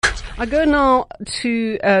I go now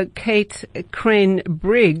to Kate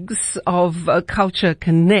Crane-Briggs of Culture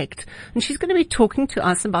Connect, and she's going to be talking to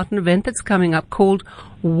us about an event that's coming up called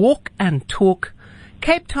Walk and Talk,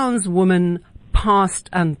 Cape Town's Women, Past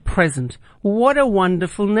and Present. What a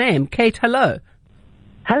wonderful name. Kate, hello.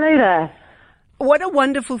 Hello there. What a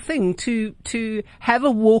wonderful thing to have a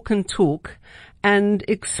walk and talk and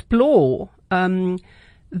explore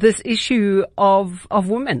this issue of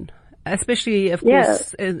women. Especially, of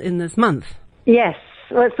course, in this month. Yes.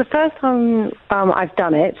 Well, it's the first time I've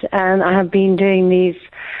done it, and I have been doing these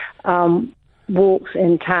walks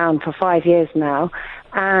in town for 5 years now,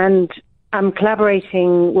 and I'm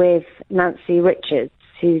collaborating with Nancy Richards,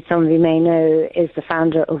 who some of you may know is the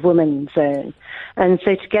founder of Women's Zone. And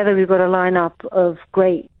so together we've got a lineup of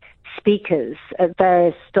great speakers at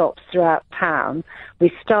various stops throughout town.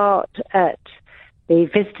 We start at the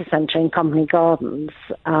visitor centre in Company Gardens,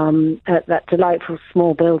 at that delightful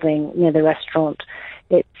small building near the restaurant.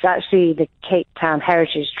 It's actually the Cape Town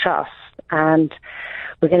Heritage Trust, and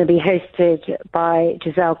we're going to be hosted by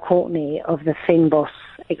Giselle Courtney of the Fynbos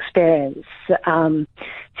Experience.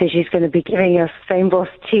 So she's going to be giving us Fynbos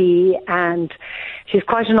tea, and she's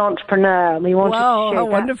quite an entrepreneur. And we want to show how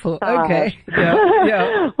wonderful. Style. Okay.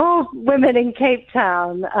 Yeah. Well, women in Cape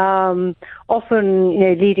Town, often,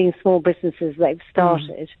 leading small businesses they've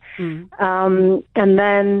started. And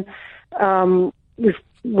then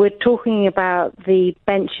we're talking about the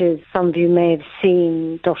benches some of you may have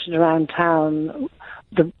seen dotted around town,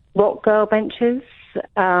 the rock girl benches.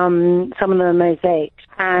 Some of them are mosaic.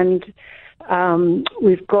 And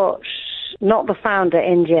we've got not the founder,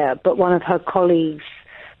 India, but one of her colleagues,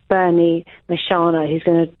 Bernie Mashana, who's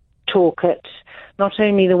going to talk at not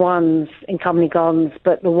only the ones in Company Gardens,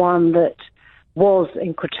 but the one that was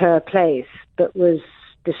in Couture Place that was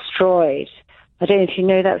destroyed. I don't know if you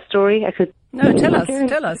know that story. No,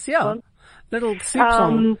 tell us, yeah. Little soup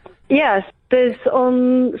song. Yes, there's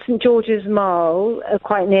on St. George's Mile,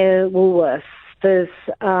 quite near Woolworths, there's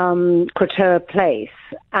Couture Place,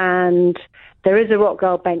 and there is a rock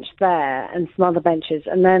girl bench there and some other benches.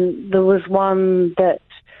 And then there was one that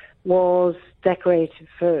was decorated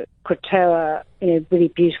for couture, really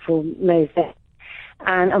beautiful mosaic.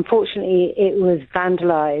 And unfortunately, it was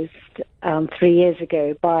vandalized 3 years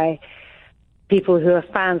ago by people who are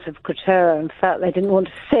fans of couture and felt they didn't want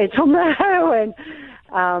to sit on their heroin.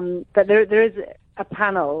 But there is a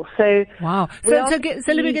panel. So wow. So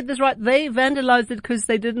let me get this right. They vandalized it because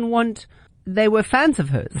they were fans of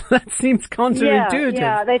hers. That seems counterintuitive.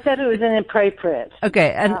 Yeah, they said it was inappropriate.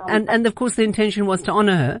 Okay, and of course the intention was to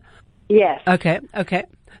honor her. Yes. Okay.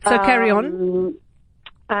 So carry on.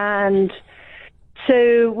 And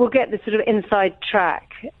so we'll get the sort of inside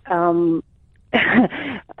track in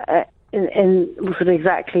sort of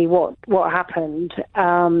exactly what happened.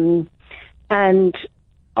 And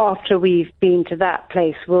after we've been to that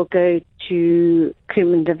place, we'll go to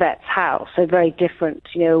Koopman de Wet's house. So very different,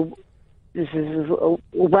 this is a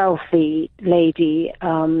wealthy lady,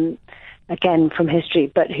 again from history,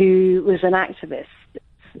 but who was an activist.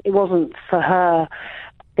 It wasn't for her.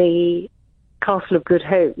 The Castle of Good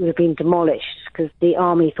Hope would have been demolished because the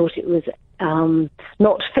army thought it was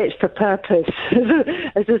not fit for purpose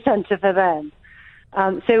as a centre for them.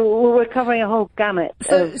 So we're covering a whole gamut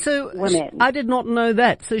of women. I did not know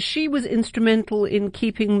that. So she was instrumental in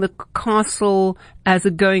keeping the castle as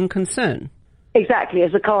a going concern. Exactly,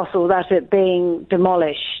 as a castle, that it being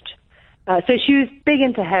demolished. So she was big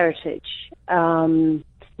into heritage, into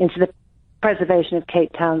the preservation of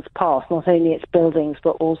Cape Town's past, not only its buildings,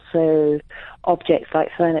 but also objects like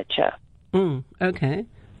furniture. Okay.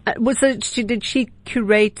 Did she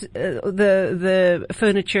curate the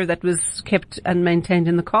furniture that was kept and maintained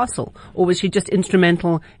in the castle, or was she just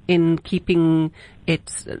instrumental in keeping it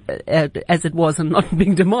as it was and not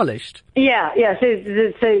being demolished? Yeah. So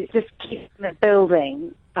just keeping the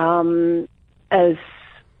building as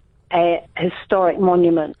a historic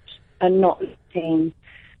monument and not letting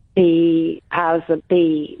the powers that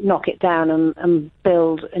be knock it down and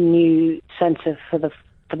build a new centre for the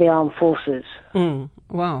armed forces.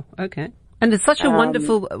 Wow. Okay. And it's such a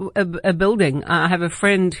wonderful a building. I have a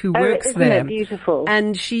friend who works there. Isn't it beautiful?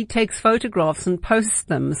 And she takes photographs and posts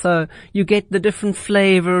them. So you get the different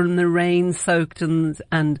flavor and the rain soaked and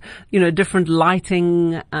different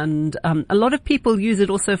lighting. And a lot of people use it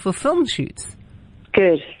also for film shoots.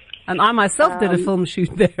 Good. And I myself did a film shoot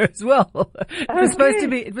there as well. It was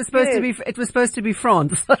supposed to be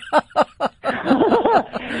France.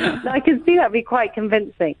 I can see that'd be quite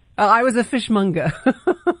convincing. I was a fishmonger.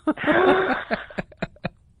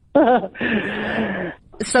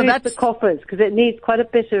 So that's the coffers, because it needs quite a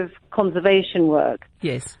bit of conservation work.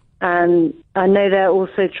 Yes. And I know they're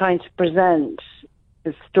also trying to present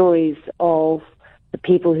the stories of the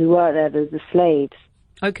people who worked there, the slaves.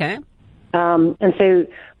 Okay. And so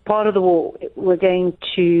part of the walk, we're going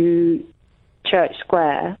to Church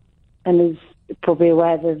Square, and is probably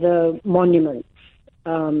aware that the monuments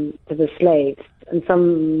to the slaves, and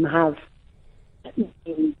some have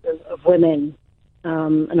names of women,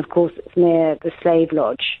 and of course it's near the slave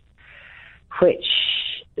lodge, which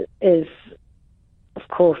is, of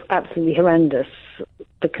course, absolutely horrendous.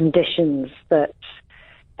 The conditions that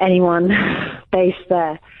anyone based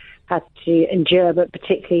there had to endure, but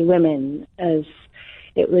particularly women, as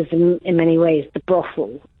it was in many ways the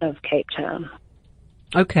brothel of Cape Town.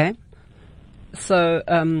 Okay. So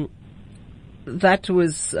that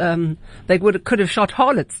was they could have shot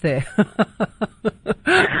harlots there.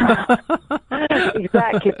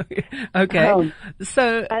 Exactly. Okay.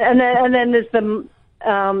 So and then there's the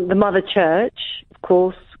Mother Church, of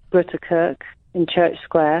course, Greta Kirk in Church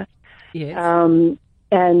Square. Yes.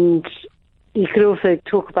 And you could also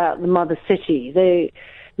talk about the Mother City.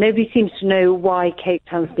 Nobody seems to know why Cape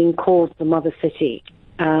Town's been called the Mother City.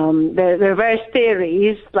 There are various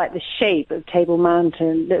theories, like the shape of Table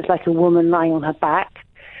Mountain looks like a woman lying on her back.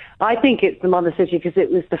 I think it's the Mother City because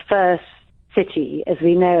it was the first city as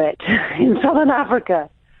we know it in southern Africa.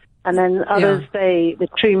 And then others say the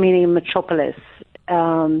true meaning of metropolis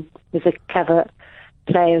is a clever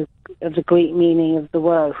play of the Greek meaning of the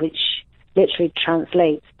word, which literally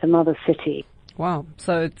translates to Mother City. Wow.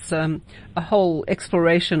 So it's a whole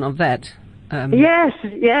exploration of that. Yes.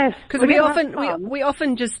 Because we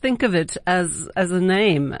often just think of it as a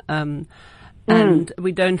name, and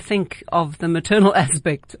we don't think of the maternal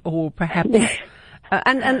aspect, or perhaps,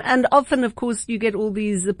 and often, of course, you get all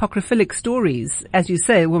these apocryphalic stories, as you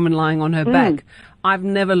say, a woman lying on her back. I've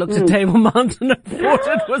never looked at Table Mountain and thought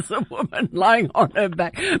it was a woman lying on her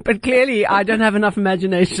back, but clearly I don't have enough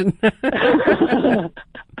imagination.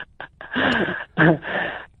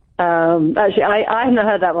 Actually, I haven't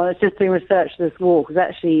heard that one. It's just doing research for this walk. It's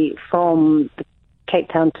actually from the Cape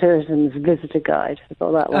Town Tourism's visitor guide. I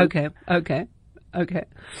got that one. Okay.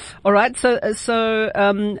 All right. So,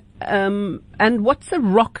 and what's a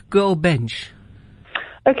rock girl bench?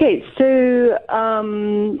 Okay. So,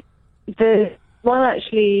 the one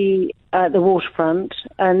actually at the waterfront,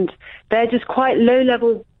 and they're just quite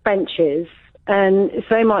low-level benches, and it's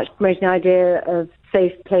very much promoting the idea of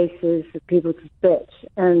safe places for people to sit.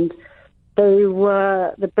 And they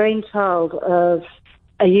were the brainchild of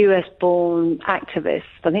a US-born activist.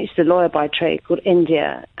 I think she's a lawyer by trade, called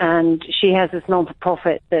India. And she has this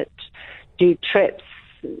non-for-profit that do trips.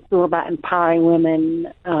 It's all about empowering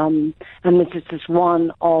women. And this is just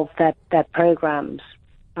one of their programs.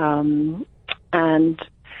 And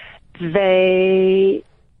they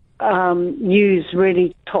use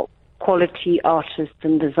really top quality artists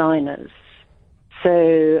and designers.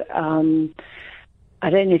 So, I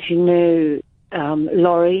don't know if you know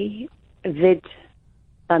Laurie Vid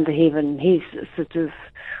van der Heeven. He's sort of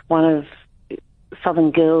one of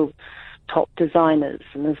Southern Guild's top designers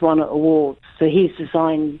and has won awards. So he's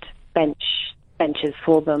designed benches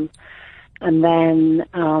for them. And then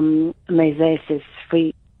Moises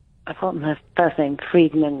I've forgotten her first name,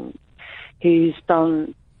 Friedman, who's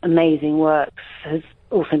done amazing works, has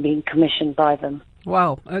also been commissioned by them.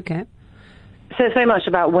 Wow, okay. So it's very much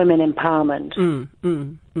about women empowerment.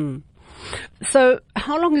 So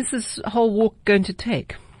how long is this whole walk going to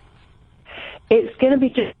take? It's going to be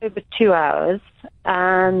just over 2 hours.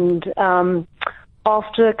 And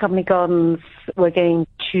after Company Gardens, we're going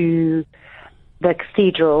to the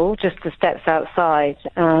cathedral, just the steps outside.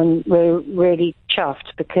 And we're really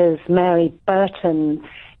chuffed because Mary Burton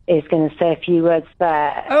is going to say a few words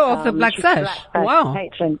there. Oh, of the Black Sash. Wow.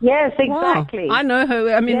 Patron. Yes, exactly. Wow. I know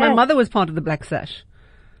her. I mean, my mother was part of the Black Sash.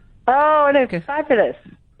 Oh, no, fabulous.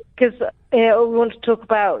 Because we want to talk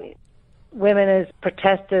about women as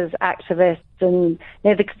protesters, activists, and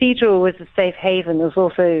the cathedral was a safe haven. There was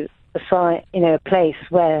also a place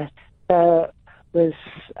where there was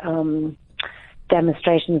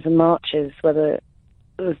demonstrations and marches, whether it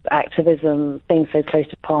was activism, being so close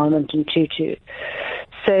to Parliament and Tutu.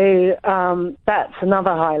 So that's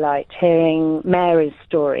another highlight, hearing Mary's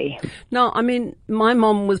story. No, I mean, my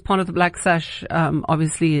mom was part of the Black Sash,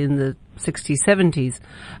 obviously in the 60s, 70s,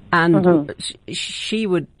 and she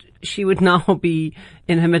would now be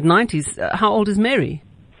in her mid-90s. How old is Mary?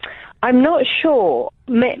 I'm not sure.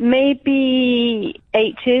 Maybe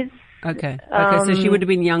 80s. Okay, so she would have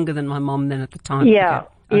been younger than my mom then at the time. Yeah.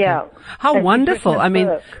 Okay. Yeah. How And she's wonderful. written a I mean,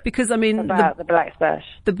 book because I mean, about the Black Sash.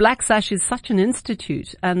 the Black Sash is such an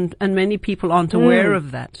institute, and many people aren't aware of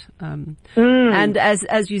that. And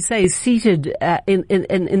as you say, seated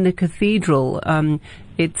in the cathedral,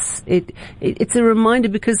 it's a reminder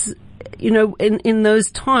because, you know, in those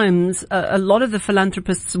times, a lot of the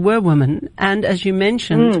philanthropists were women, and as you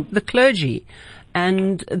mentioned, the clergy.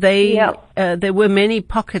 And there were many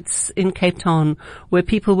pockets in Cape Town where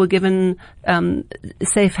people were given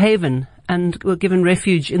safe haven and were given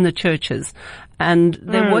refuge in the churches. And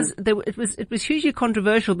it was hugely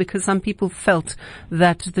controversial because some people felt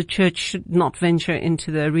that the church should not venture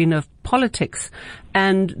into the arena of politics.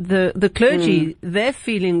 And the clergy, their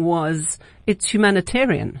feeling was it's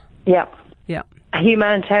humanitarian. Yeah. Yeah.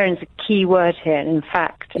 Humanitarian is a key word here. And in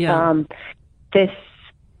fact, this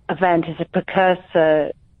event is a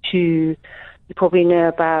precursor to, you probably know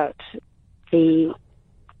about the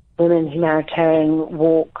Women's Humanitarian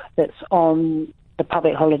Walk that's on the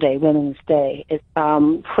public holiday, Women's Day,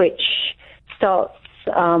 which starts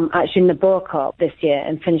actually in the Boerkaap this year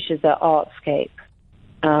and finishes at Artscape.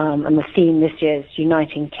 And the theme this year is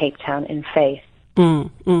Uniting Cape Town in Faith.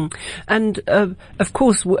 And of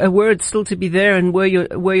course, were it still to be there, and were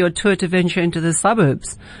your tour to venture into the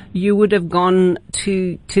suburbs, you would have gone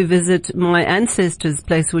to visit my ancestor's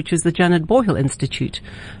place, which was the Linzi Bourhill Institute.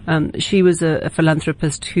 She was a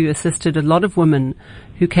philanthropist who assisted a lot of women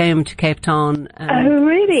who came to Cape Town and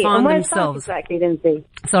really? found And where's themselves. that exactly, Lindsay?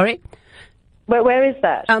 Sorry. Where is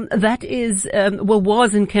that? That is,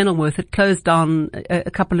 was in Kenilworth. It closed down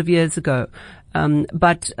a couple of years ago.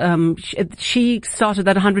 But she started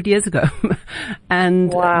that 100 years ago.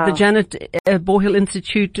 And the Linzi Bourhill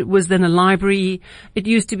Institute was then a library. It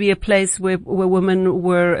used to be a place where women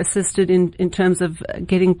were assisted in terms of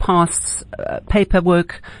getting past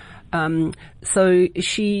paperwork. So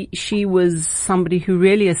she was somebody who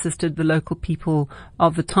really assisted the local people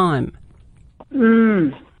of the time.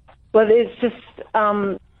 Well, it's just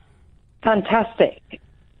fantastic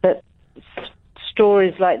that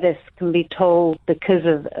stories like this can be told because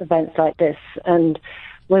of events like this. And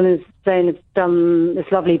Women's Zone have done this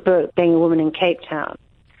lovely book, Being a Woman in Cape Town,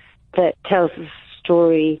 that tells the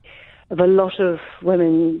story of a lot of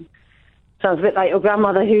women. Sounds a bit like your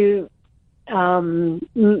grandmother, who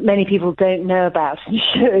many people don't know about and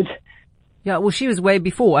should. Yeah, well, she was way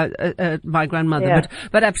before my grandmother,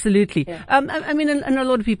 but absolutely. Yeah. I mean, and a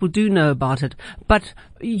lot of people do know about it. But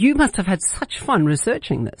you must have had such fun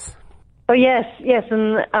researching this. Oh yes,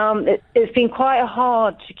 and it's been quite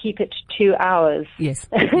hard to keep it to 2 hours. Yes,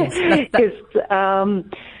 because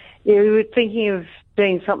we were thinking of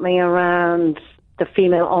doing something around the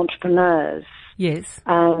female entrepreneurs,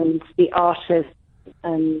 and the artists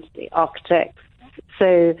and the architects.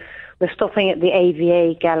 So we're stopping at the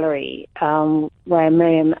AVA Gallery, where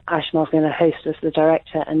Miriam Ashmore is going to host us, the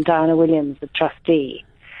director, and Diana Williams, the trustee.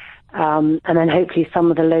 And then hopefully some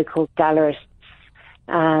of the local gallerists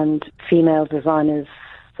and female designers,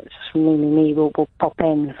 such as from me, will pop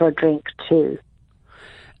in for a drink too.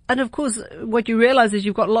 And of course, what you realize is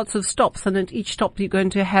you've got lots of stops, and at each stop you're going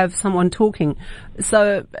to have someone talking.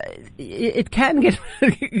 So it can get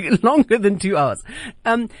longer than 2 hours.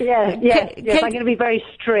 Yes, I'm going to be very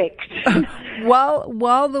strict.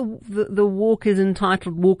 While the walk is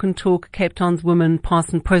entitled Walk and Talk, Cape Town's Women,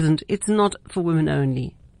 Past and Present, it's not for women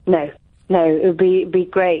only. No, it would be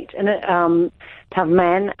great. And to have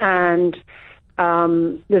men, and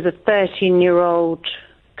there's a 13-year-old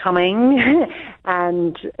coming,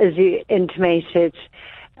 and as you intimated,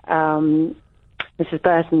 Mrs.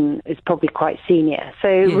 Burton is probably quite senior.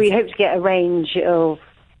 So we hope to get a range of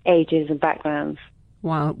ages and backgrounds.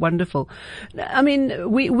 Wow, wonderful. I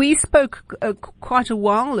mean, we spoke quite a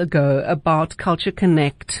while ago about Culture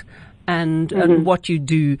Connect and what you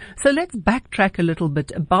do. So let's backtrack a little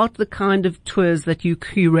bit about the kind of tours that you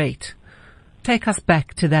curate. Take us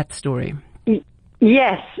back to that story.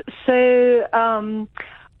 Yes. So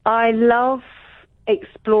I love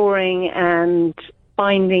exploring and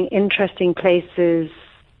finding interesting places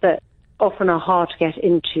that often are hard to get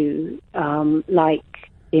into, like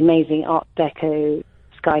the amazing Art Deco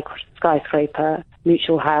skyscraper,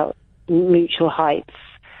 Mutual Heights,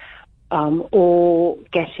 or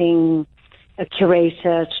getting a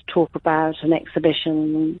curator to talk about an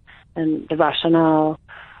exhibition and the rationale.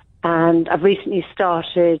 And I've recently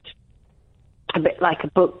started a bit like a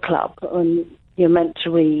book club, and you're meant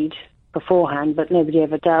to read beforehand, but nobody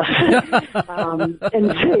ever does.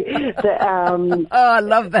 I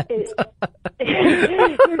love that.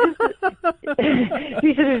 You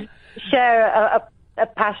sort of share a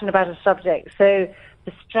passion about a subject. So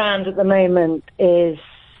the strand at the moment is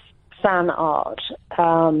sand art,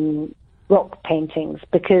 rock paintings,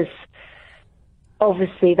 because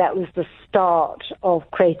obviously that was the start of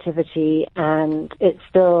creativity, and it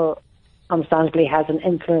still understandably has an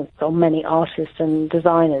influence on many artists and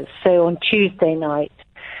designers. So on Tuesday night,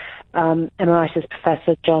 Emeritus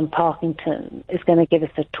Professor John Parkington is going to give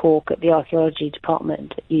us a talk at the Archaeology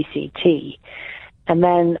Department at UCT. And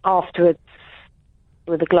then afterwards,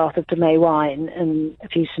 with a glass of Domay wine and a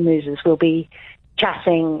few samosas, we'll be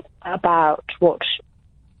chatting about what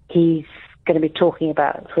he's going to be talking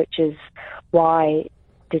about, which is why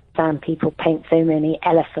did Sand people paint so many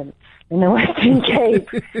elephants in the Western Cape?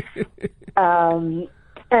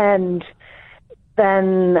 And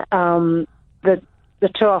then the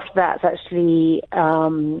tour after that's actually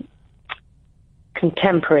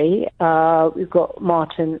contemporary. We've got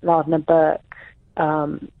Martin Lardner-Burke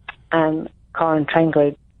and Karen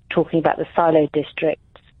Trengo talking about the Silo district,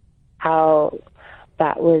 how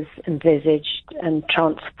that was envisaged and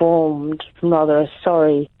transformed from rather a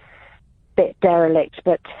sorry, bit derelict,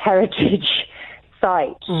 but heritage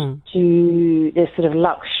site to this sort of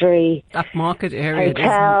luxury upmarket area,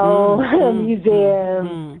 hotel,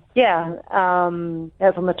 museum. Yeah,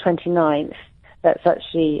 that's on the 29th. That's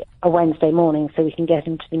actually a Wednesday morning, so we can get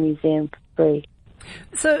into the museum for free.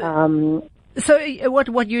 So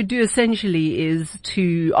what you do essentially is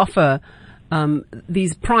to offer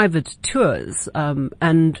these private tours,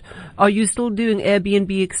 and are you still doing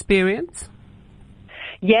Airbnb experience?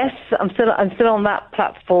 Yes, I'm still on that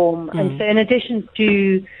platform, and so in addition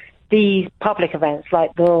to these public events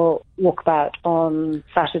like the walkabout on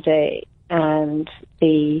Saturday and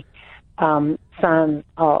the sand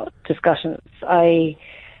art discussions, I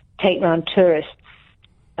take round tourists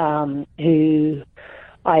who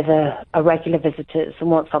either are regular visitors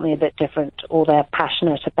and want something a bit different, or they're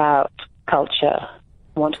passionate about culture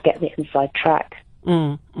and want to get the inside track.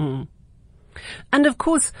 And of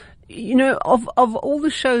course, you know, of all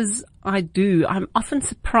the shows I do, I'm often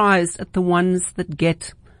surprised at the ones that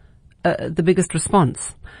get the biggest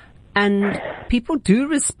response. And people do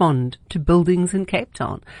respond to buildings in Cape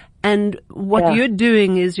Town. And what you're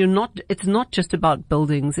doing is it's not just about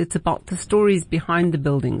buildings, it's about the stories behind the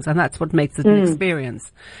buildings, and that's what makes it an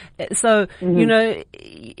experience. So, you know,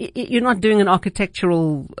 you're not doing an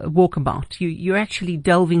architectural walkabout. You're actually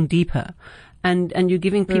delving deeper. And you're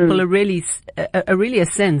giving people a really a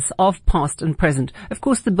sense of past and present. Of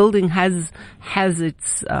course, the building has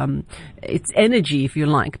its energy, if you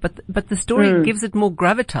like, but the story gives it more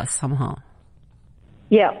gravitas somehow.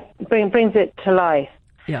 Yeah, brings it to life.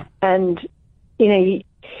 Yeah. And, you know,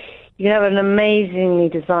 you have an amazingly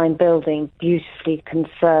designed building, beautifully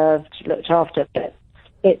conserved, looked after, but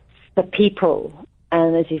it's the people,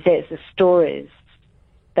 and as you say, it's the stories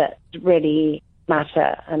that really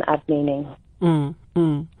matter and add meaning.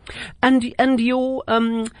 And your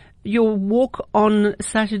walk on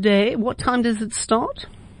Saturday, what time does it start?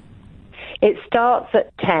 It starts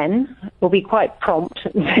at 10. We'll be quite prompt.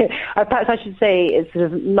 Perhaps I should say it's sort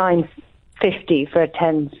of 9:50 for a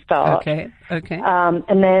 10 start. Okay.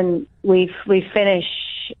 And then we finish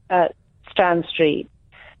at Strand Street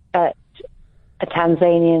at a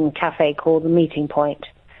Tanzanian cafe called The Meeting Point,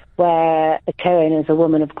 where the co-owner is a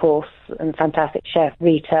woman, of course, and fantastic chef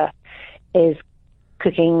Rita is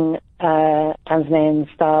cooking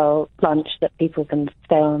Tanzanian-style lunch that people can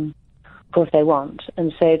stay on, of course, they want.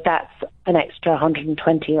 And so that's an extra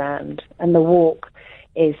 120 Rand, and the walk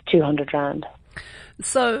is 200 Rand.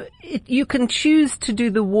 So you can choose to do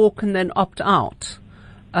the walk and then opt out,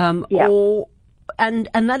 or and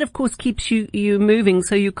that of course keeps you moving.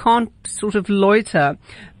 So you can't sort of loiter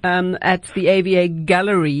at the AVA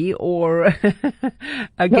gallery or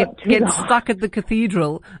get stuck at the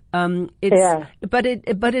cathedral. But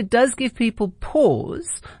it does give people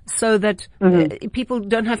pause so that people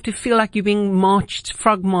don't have to feel like you're being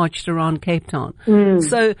frog marched around Cape Town.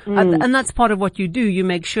 And that's part of what you do. You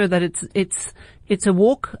make sure that it's a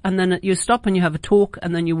walk, and then you stop and you have a talk,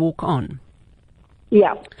 and then you walk on.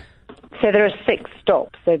 Yeah. So there are 6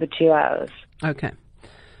 stops over 2 hours. Okay.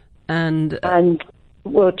 And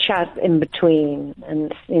we'll chat in between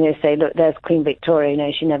and, you know, say, look, there's Queen Victoria. You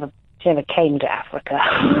know, she never came to Africa.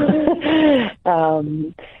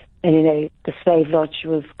 And, you know, the Slave Lodge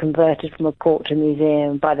was converted from a court to a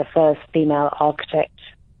museum by the first female architect,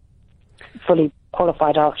 fully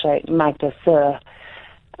qualified architect, Magda Sur.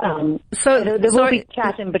 So there will be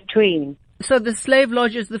chat in between. So the Slave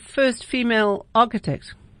Lodge is the first female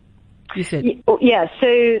architect, you said? Yeah, so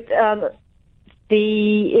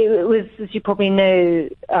it was, as you probably know,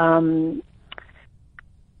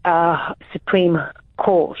 Supreme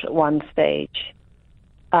Court at one stage.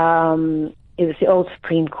 it was the old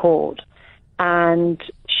Supreme Court, and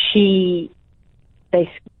she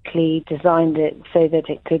basically designed it so that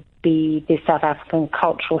it could be the South African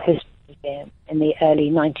Cultural History Museum in the early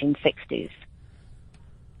 1960s.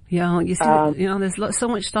 Yeah, you see, there's so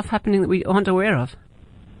much stuff happening that we aren't aware of.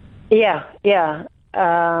 Yeah.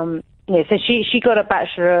 So she got a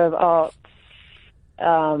Bachelor of Arts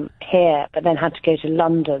here, but then had to go to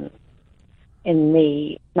London in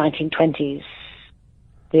the 1920s,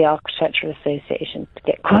 the Architectural Association, to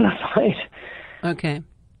get qualified. Okay.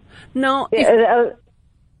 Now,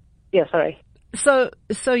 sorry. So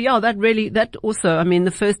that also, I mean,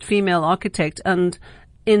 the first female architect, and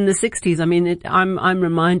in the 60s, I mean, I'm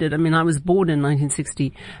reminded, I mean, I was born in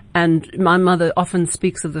 1960, and my mother often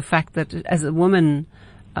speaks of the fact that as a woman,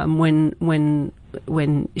 when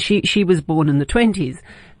she was born in the 20s,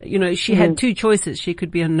 she had two choices. She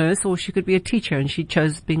could be a nurse or she could be a teacher, and she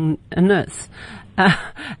chose being a nurse.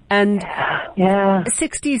 And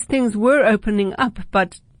 60s things were opening up,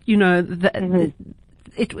 but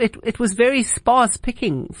it was very sparse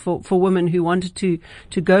picking for women who wanted to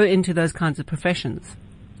go into those kinds of professions.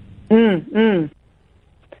 And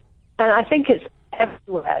I think it's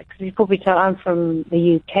everywhere, because you probably tell I'm from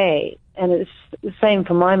the UK, and it's the same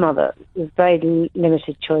for my mother. There's very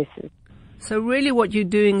limited choices. So really what you're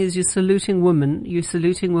doing is you're saluting women. You're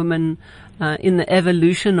saluting women in the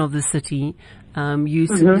evolution of the city.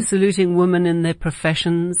 You're saluting women in their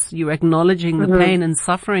professions. You're acknowledging the pain and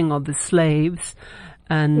suffering of the slaves,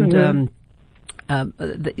 and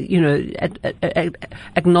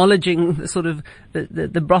acknowledging the sort of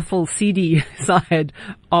the brothel, seedy side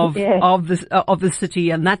of the city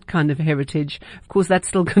and that kind of heritage. Of course, that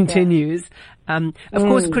still continues. Of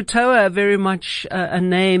course, Krotoa, very much a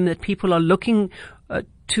name that people are looking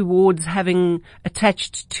towards having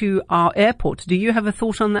attached to our airport. Do you have a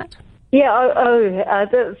thought on that? Yeah,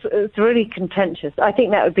 it's really contentious. I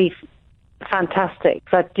think that would be fantastic,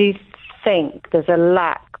 because I do think there's a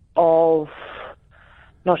lack of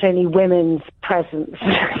not only women's presence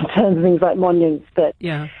in terms of things like monuments, but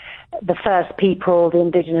the first people, the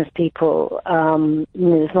indigenous people.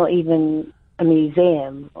 There's not even a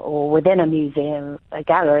museum, or within a museum, a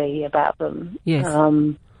gallery about them. Yes.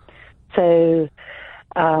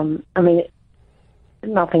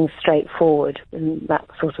 Nothing straightforward in that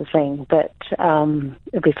sort of thing, but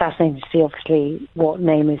it'd be fascinating to see, obviously, what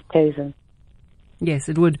name is chosen. Yes,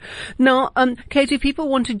 it would. Now, Kate, if people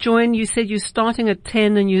want to join, you said you're starting at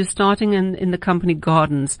 10 and you're starting in the company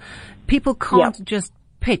gardens. People can't just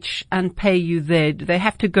pitch and pay you there. Do they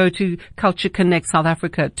have to go to Culture Connect South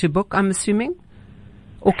Africa to book, I'm assuming?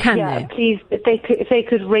 Or can they? Yeah, please, if they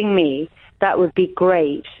could ring me, that would be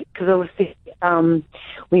great, because obviously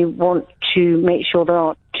we want to make sure there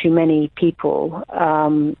aren't too many people.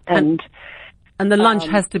 And the lunch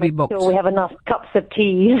has to be booked. So we have enough cups of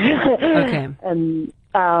tea. Okay. And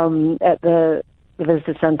at the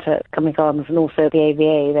visitor centre at Company Gardens, and also the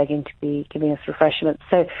AVA, they're going to be giving us refreshments.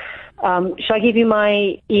 So shall I give you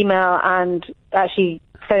my email and actually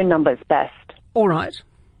phone number is best? All right.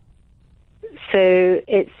 So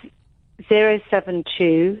it's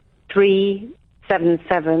 072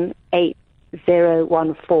 377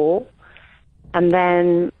 8014, and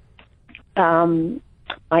then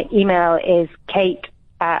my email is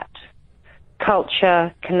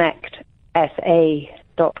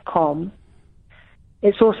kate@cultureconnectsa.com.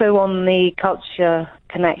 It's also on the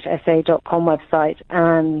cultureconnectsa.com website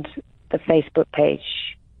and the Facebook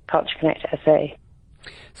page, Culture Connect SA.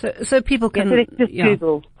 So people can just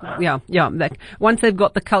Google. Yeah. Once they've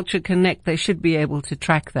got the Culture Connect, they should be able to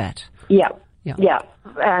track that. Yeah.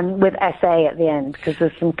 And with SA at the end, because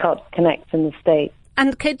there's some Culture Connect in the States.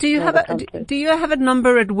 And Kate, do you have a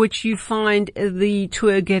number at which you find the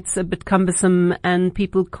tour gets a bit cumbersome and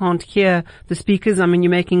people can't hear the speakers? I mean, you're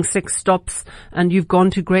making 6 stops and you've gone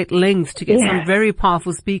to great lengths to get some very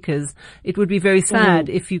powerful speakers. It would be very sad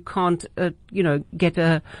if you can't, get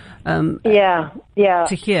to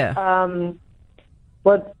hear.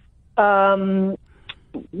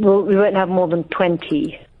 We won't have more than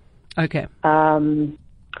 20. Okay.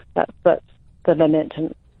 That's the limit.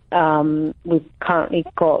 And we've currently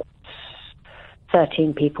got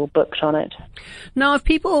 13 people booked on it. Now, if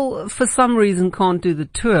people, for some reason, can't do the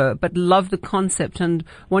tour, but love the concept and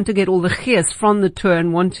want to get all the gears from the tour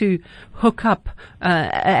and want to hook up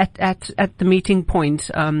at the meeting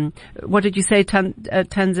point, what did you say,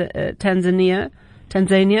 Tanzania?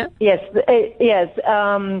 Yes,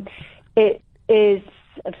 it is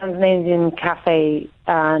a Tanzanian cafe,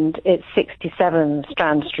 and it's 67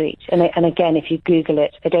 Strand Street. And again, if you Google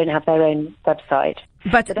it, they don't have their own website.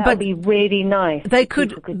 But that would be really nice. They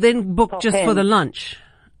could then book just for the lunch.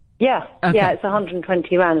 Yeah, Okay. yeah, it's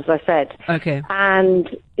 120 rand, as I said. Okay. And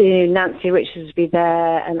Nancy Richards will be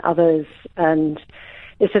there and others, and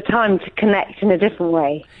it's a time to connect in a different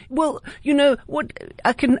way. Well, what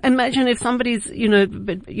I can imagine if somebody's,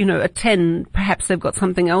 a 10, perhaps they've got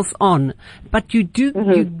something else on, but you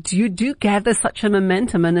do gather such a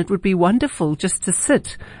momentum, and it would be wonderful just to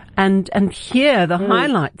sit and hear the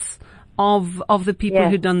highlights of the people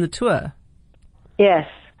who've done the tour. Yes.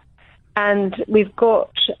 And we've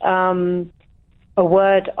got a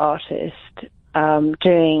word artist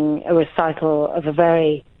doing a recital of a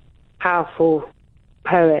very powerful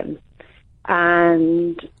poem.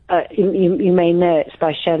 And you may know it's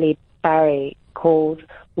by Shelley Barry, called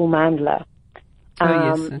Woomandla.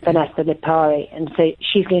 Vanessa Lipari. And so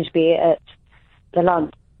she's going to be at the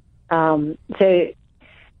lunch. So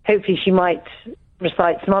hopefully she might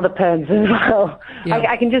recite some other poems as well. Yeah.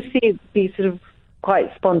 I can just see it be sort of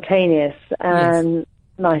quite spontaneous and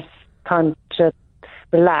nice time to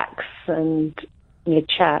relax and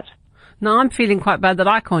chat. Now I'm feeling quite bad that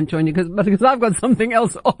I can't join you because I've got something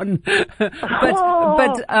else on.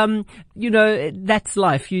 but that's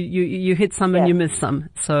life. You hit some and you miss some.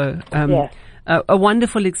 So a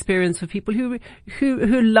wonderful experience for people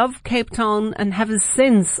who love Cape Town and have a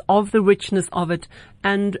sense of the richness of it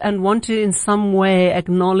and want to in some way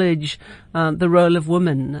acknowledge the role of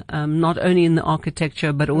women, not only in the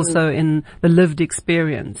architecture but also in the lived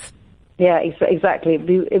experience. Yeah, exactly.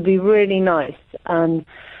 It'd be really nice. And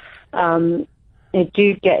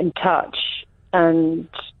do get in touch, and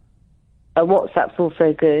WhatsApp's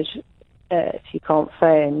also good if you can't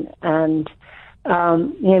phone. And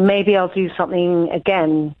maybe I'll do something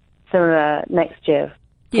again similar next year.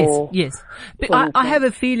 Yes. But I have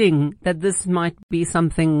a feeling that this might be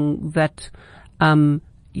something that, I'm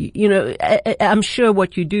sure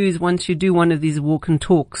what you do is once you do one of these walk and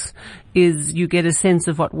talks is you get a sense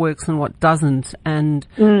of what works and what doesn't. And,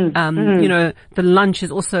 the lunch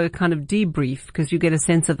is also a kind of debrief because you get a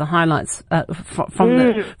sense of the highlights,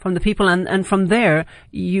 from the people. And from there,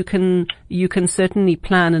 you can certainly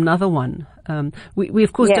plan another one. We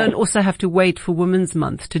of course don't also have to wait for Women's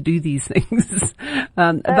Month to do these things.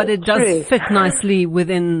 But it does fit nicely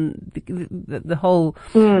within the whole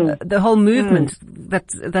movement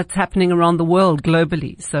that's happening around the world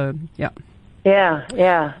globally. So, yeah.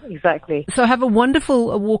 Yeah, exactly. So have a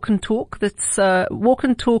wonderful walk and talk. That's Walk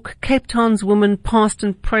and Talk, Cape Town's Women, Past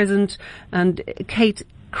and Present, and Kate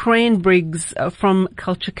Crane-Briggs from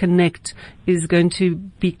Culture Connect is going to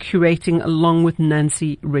be curating along with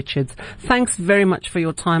Nancy Richards. Thanks very much for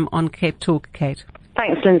your time on Cape Talk, Kate.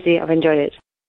 Thanks, Lindsay. I've enjoyed it.